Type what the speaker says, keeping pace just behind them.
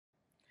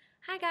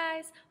Hi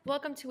guys,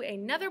 welcome to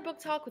another book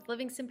talk with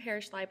Livingston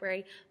Parish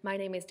Library. My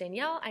name is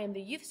Danielle. I am the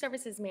Youth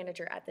Services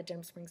Manager at the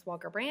Denham Springs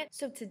Walker branch.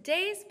 So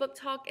today's book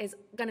talk is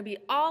going to be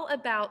all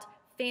about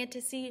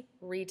fantasy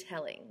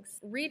retellings.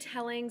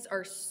 Retellings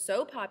are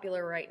so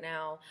popular right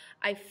now.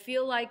 I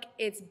feel like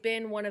it's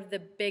been one of the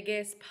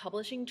biggest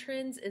publishing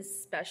trends,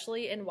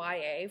 especially in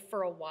YA,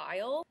 for a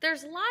while.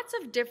 There's lots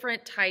of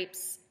different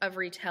types of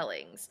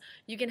retellings.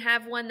 You can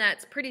have one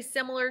that's pretty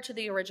similar to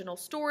the original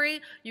story.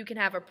 You can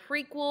have a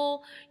prequel.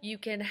 You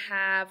can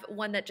have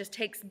one that just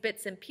takes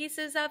bits and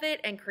pieces of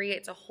it and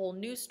creates a whole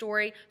new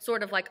story,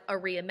 sort of like a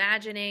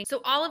reimagining.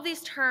 So all of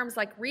these terms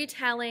like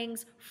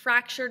retellings,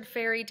 fractured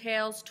fairy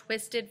tales,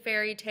 twisted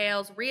fairy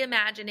tales,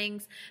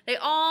 reimaginings, they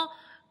all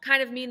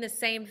kind of mean the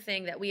same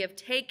thing, that we have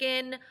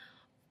taken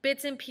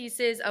bits and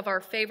pieces of our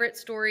favorite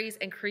stories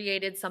and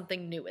created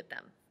something new with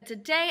them.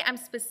 Today, I'm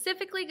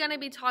specifically going to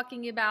be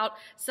talking about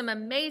some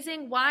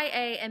amazing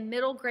YA and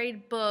middle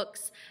grade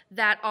books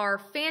that are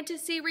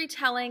fantasy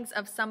retellings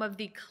of some of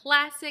the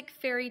classic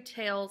fairy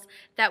tales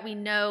that we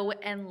know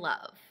and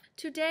love.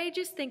 Today,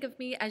 just think of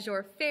me as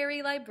your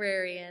fairy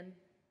librarian.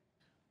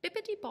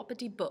 Bippity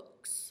boppity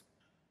books.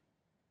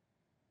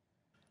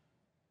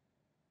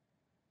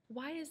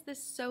 Why is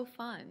this so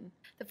fun?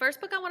 The first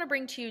book I want to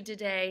bring to you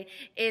today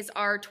is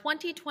our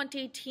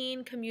 2020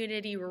 Teen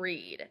Community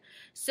Read.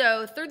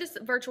 So through this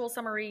virtual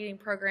summer reading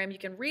program, you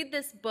can read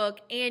this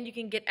book and you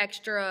can get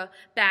extra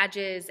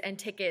badges and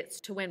tickets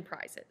to win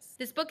prizes.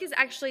 This book is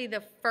actually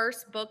the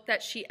first book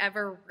that she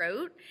ever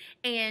wrote,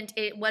 and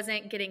it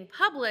wasn't getting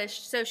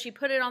published, so she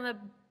put it on the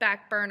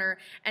back burner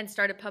and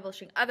started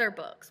publishing other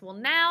books. Well,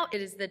 now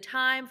it is the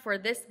time for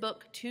this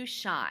book to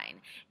shine.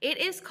 It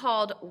is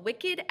called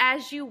Wicked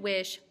As You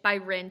Wish by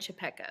Ren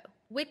Chipeco.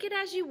 Wicked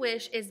As You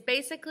Wish is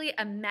basically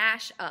a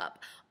mashup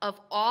of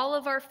all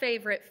of our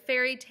favorite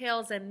fairy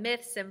tales and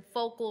myths and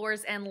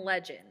folklores and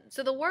legends.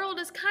 So the world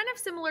is kind of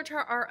similar to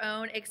our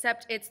own,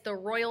 except it's the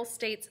royal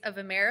states of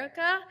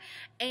America,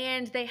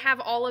 and they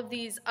have all of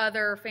these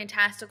other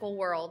fantastical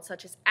worlds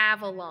such as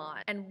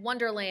Avalon and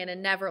Wonderland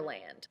and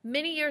Neverland.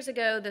 Many years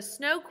ago, the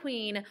Snow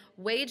Queen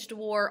waged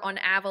war on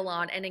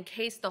Avalon and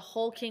encased the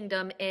whole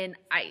kingdom in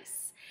ice.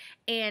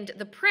 And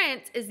the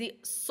prince is the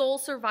sole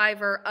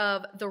survivor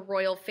of the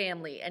royal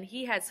family, and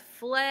he has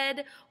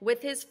fled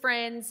with his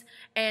friends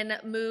and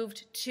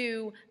moved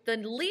to the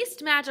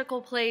least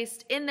magical place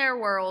in their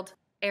world,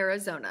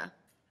 Arizona.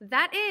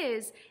 That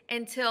is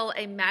until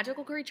a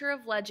magical creature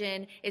of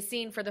legend is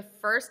seen for the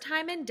first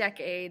time in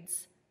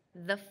decades,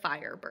 the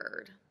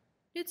Firebird.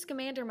 Newt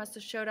Scamander must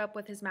have showed up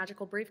with his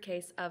magical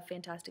briefcase of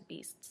fantastic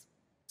beasts.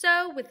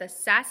 So, with the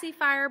sassy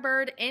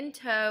Firebird in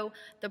tow,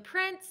 the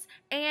prince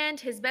and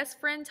his best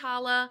friend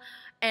Tala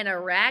and a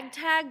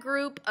ragtag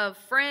group of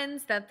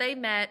friends that they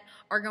met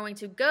are going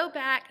to go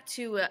back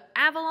to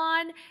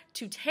Avalon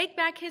to take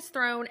back his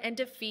throne and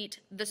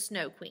defeat the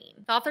Snow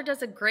Queen. The author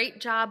does a great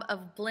job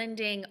of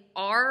blending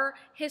our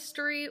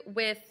history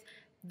with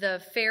the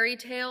fairy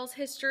tales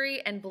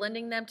history and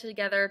blending them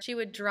together. She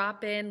would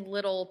drop in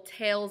little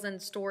tales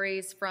and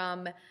stories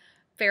from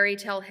fairy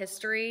tale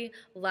history,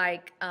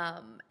 like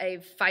a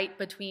fight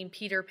between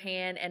Peter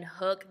Pan and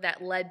Hook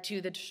that led to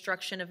the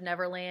destruction of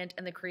Neverland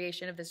and the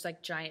creation of this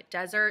like giant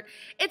desert.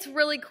 It's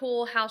really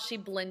cool how she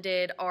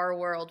blended our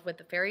world with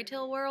the fairy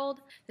tale world.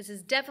 This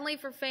is definitely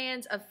for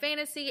fans of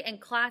fantasy and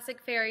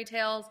classic fairy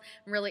tales,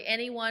 and really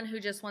anyone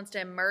who just wants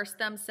to immerse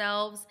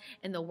themselves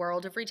in the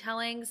world of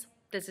retellings.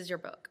 This is your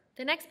book.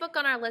 The next book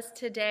on our list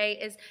today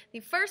is the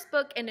first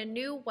book in a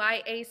new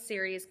YA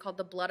series called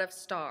The Blood of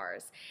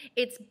Stars.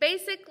 It's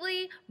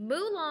basically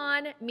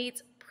Mulan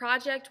meets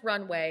Project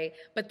Runway,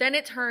 but then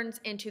it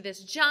turns into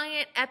this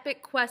giant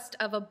epic quest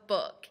of a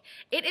book.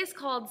 It is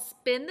called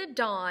Spin the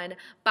Dawn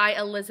by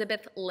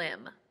Elizabeth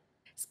Lim.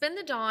 Spin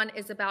the Dawn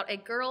is about a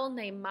girl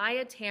named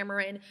Maya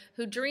Tamarin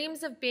who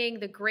dreams of being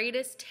the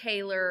greatest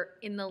tailor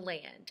in the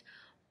land.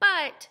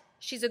 But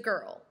she's a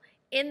girl.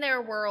 In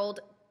their world,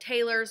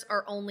 tailors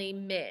are only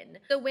men.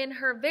 So when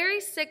her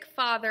very sick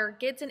father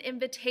gets an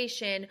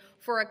invitation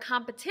for a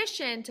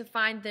competition to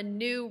find the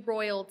new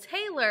royal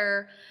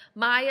tailor,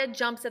 Maya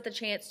jumps at the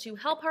chance to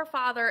help her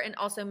father and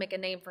also make a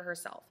name for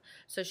herself.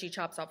 So she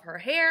chops off her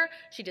hair,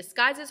 she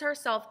disguises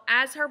herself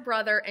as her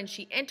brother, and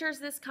she enters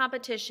this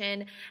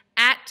competition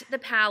at the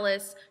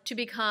palace to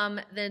become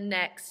the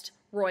next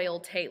royal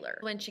tailor.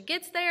 When she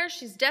gets there,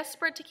 she's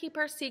desperate to keep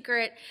her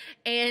secret,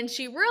 and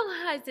she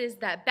realizes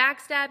that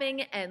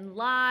backstabbing and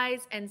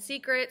lies and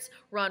secrets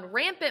run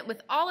rampant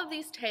with all of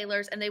these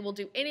tailors, and they will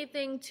do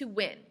anything to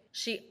win.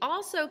 She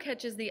also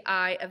catches the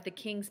eye of the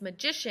king's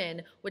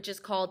magician, which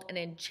is called an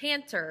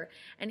enchanter,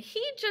 and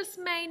he just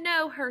may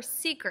know her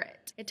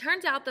secret. It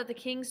turns out that the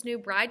king's new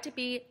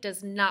bride-to-be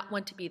does not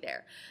want to be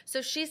there,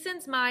 so she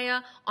sends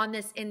Maya on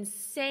this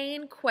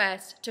insane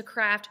quest to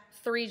craft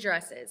 3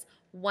 dresses.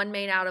 One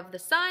made out of the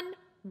sun,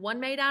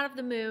 one made out of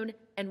the moon,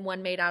 and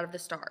one made out of the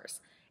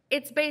stars.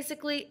 It's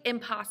basically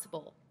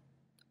impossible.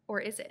 Or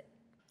is it?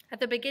 At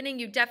the beginning,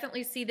 you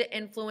definitely see the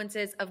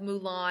influences of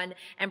Mulan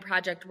and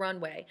Project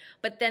Runway,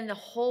 but then the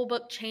whole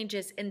book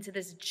changes into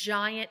this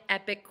giant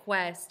epic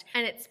quest,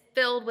 and it's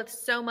filled with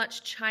so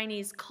much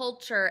Chinese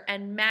culture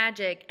and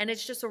magic, and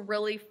it's just a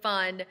really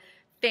fun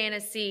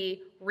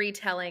fantasy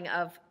retelling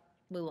of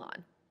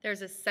Mulan.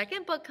 There's a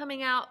second book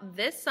coming out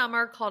this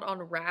summer called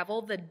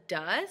Unravel the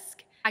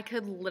Dusk. I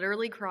could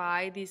literally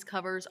cry. These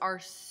covers are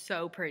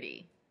so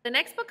pretty. The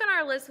next book on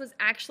our list was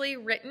actually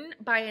written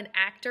by an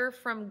actor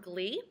from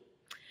Glee.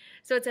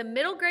 So it's a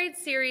middle grade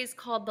series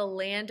called The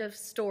Land of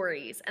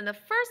Stories, and the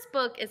first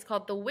book is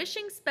called The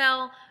Wishing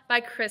Spell by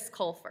Chris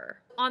Colfer.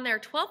 On their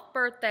 12th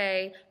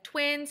birthday,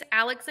 twins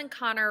Alex and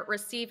Connor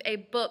receive a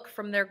book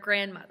from their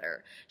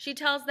grandmother. She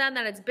tells them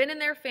that it's been in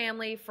their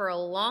family for a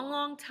long,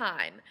 long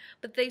time,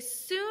 but they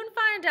soon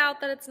find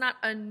out that it's not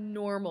a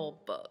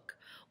normal book.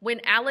 When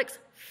Alex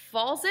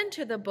falls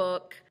into the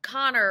book,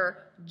 Connor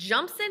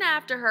jumps in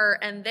after her,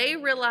 and they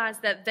realize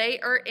that they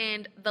are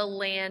in the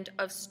Land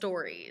of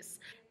Stories.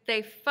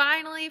 They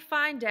finally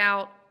find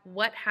out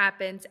what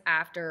happens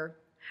after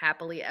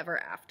happily ever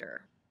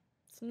after.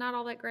 It's not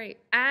all that great.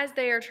 As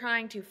they are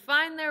trying to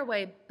find their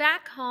way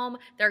back home,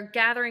 they're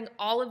gathering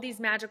all of these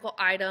magical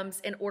items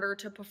in order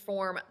to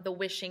perform the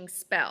wishing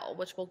spell,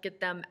 which will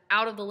get them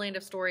out of the Land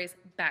of Stories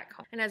back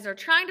home. And as they're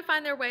trying to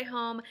find their way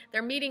home,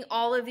 they're meeting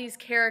all of these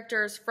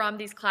characters from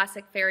these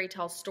classic fairy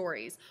tale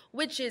stories,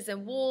 witches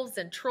and wolves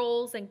and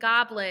trolls and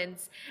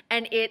goblins,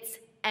 and it's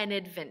an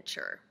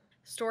adventure.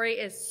 Story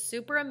is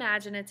super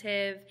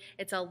imaginative.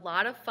 It's a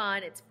lot of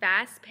fun. It's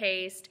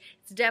fast-paced.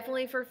 It's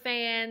definitely for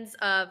fans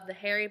of the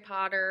Harry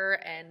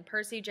Potter and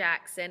Percy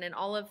Jackson and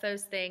all of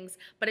those things,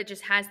 but it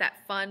just has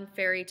that fun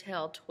fairy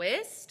tale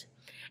twist.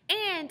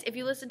 And if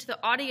you listen to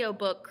the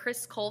audiobook,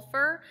 Chris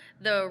Colfer,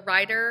 the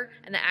writer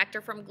and the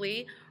actor from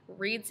Glee,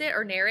 reads it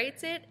or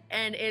narrates it,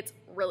 and it's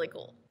really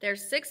cool.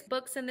 There's 6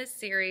 books in this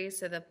series,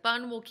 so the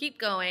fun will keep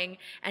going.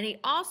 And he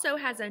also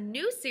has a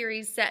new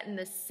series set in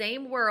the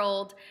same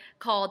world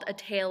called A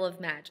Tale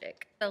of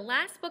Magic. The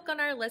last book on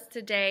our list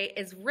today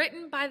is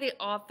written by the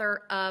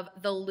author of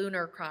The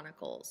Lunar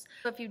Chronicles.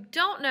 So if you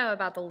don't know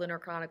about The Lunar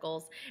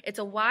Chronicles, it's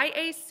a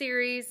YA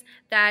series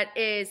that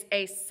is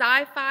a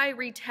sci-fi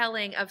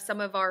retelling of some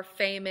of our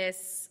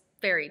famous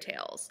fairy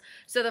tales.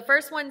 So the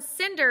first one,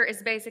 Cinder,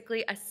 is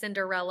basically a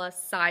Cinderella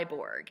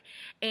cyborg,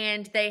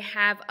 and they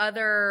have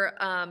other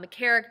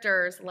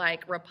characters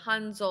like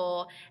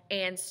Rapunzel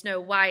and Snow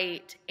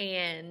White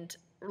and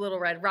Little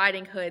Red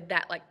Riding Hood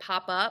that like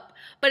pop up,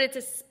 but it's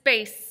a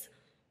space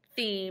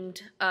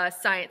themed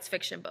science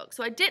fiction book.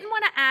 So I didn't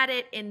want to add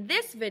it in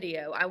this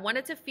video. I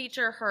wanted to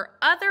feature her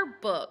other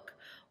book,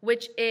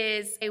 which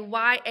is a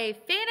YA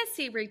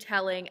fantasy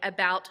retelling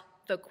about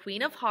the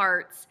Queen of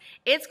Hearts.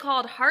 It's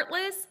called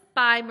Heartless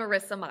by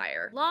Marissa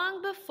Meyer.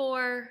 Long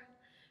before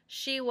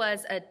she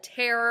was a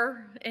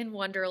terror in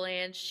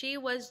Wonderland, she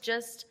was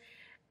just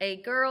a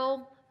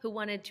girl who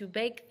wanted to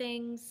bake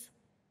things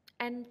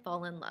and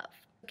fall in love.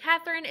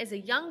 Catherine is a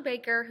young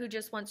baker who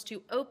just wants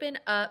to open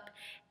up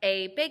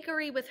a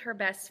bakery with her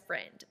best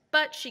friend,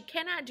 but she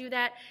cannot do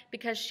that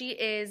because she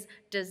is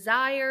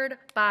desired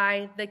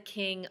by the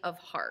King of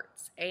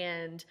Hearts,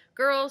 and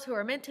girls who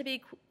are meant to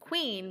be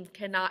queen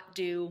cannot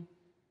do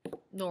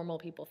normal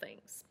people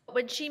things.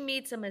 When she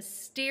meets a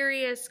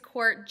mysterious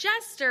court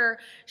jester,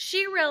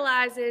 she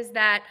realizes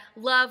that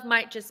love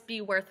might just be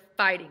worth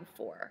fighting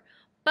for.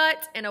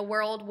 But in a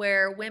world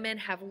where women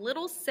have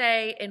little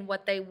say in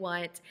what they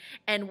want,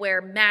 and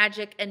where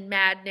magic and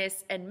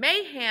madness and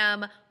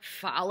mayhem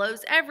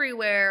follows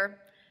everywhere,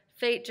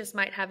 fate just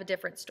might have a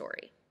different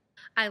story.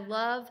 I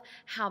love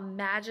how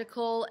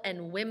magical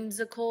and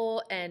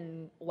whimsical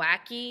and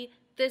wacky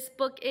this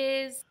book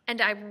is,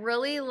 and I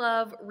really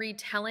love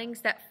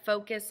retellings that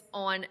focus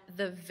on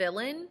the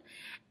villain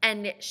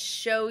and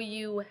show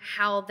you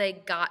how they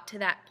got to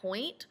that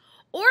point.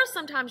 Or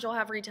sometimes you'll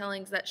have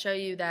retellings that show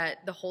you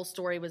that the whole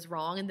story was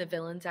wrong and the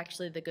villain's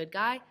actually the good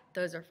guy.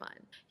 Those are fun.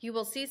 You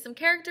will see some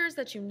characters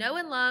that you know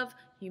and love.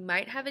 You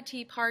might have a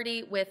tea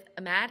party with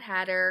a Mad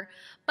Hatter,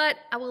 but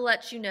I will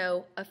let you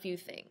know a few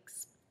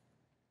things.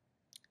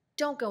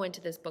 Don't go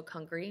into this book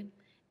hungry.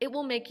 It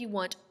will make you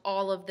want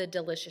all of the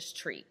delicious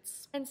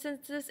treats. And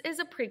since this is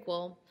a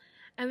prequel,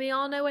 and we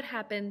all know what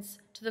happens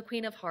to the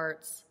Queen of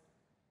Hearts,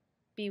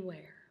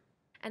 beware.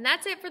 And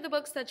that's it for the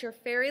books that your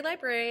fairy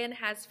librarian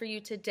has for you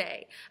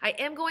today. I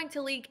am going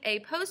to link a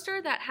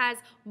poster that has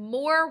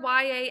more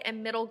YA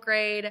and middle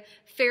grade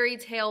fairy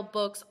tale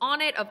books on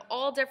it of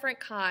all different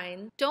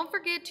kinds. Don't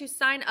forget to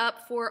sign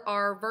up for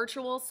our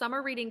virtual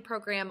summer reading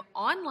program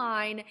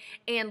online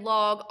and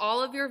log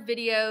all of your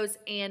videos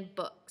and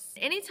books.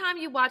 Anytime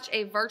you watch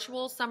a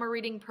virtual summer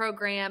reading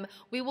program,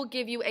 we will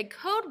give you a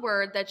code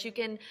word that you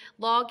can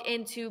log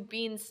into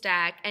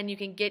Beanstack and you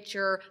can get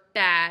your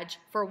badge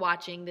for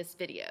watching this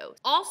video.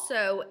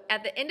 Also,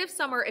 at the end of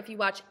summer, if you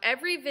watch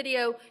every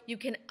video, you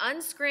can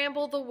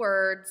unscramble the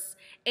words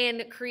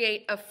and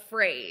create a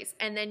phrase,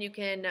 and then you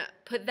can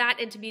put that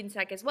into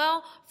Beanstack as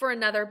well for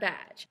another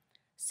badge.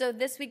 So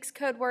this week's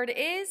code word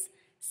is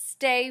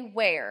stay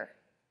where.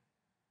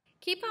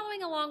 Keep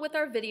following along with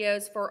our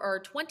videos for our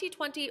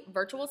 2020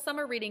 virtual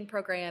summer reading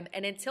program,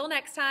 and until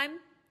next time,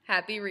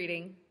 happy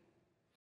reading.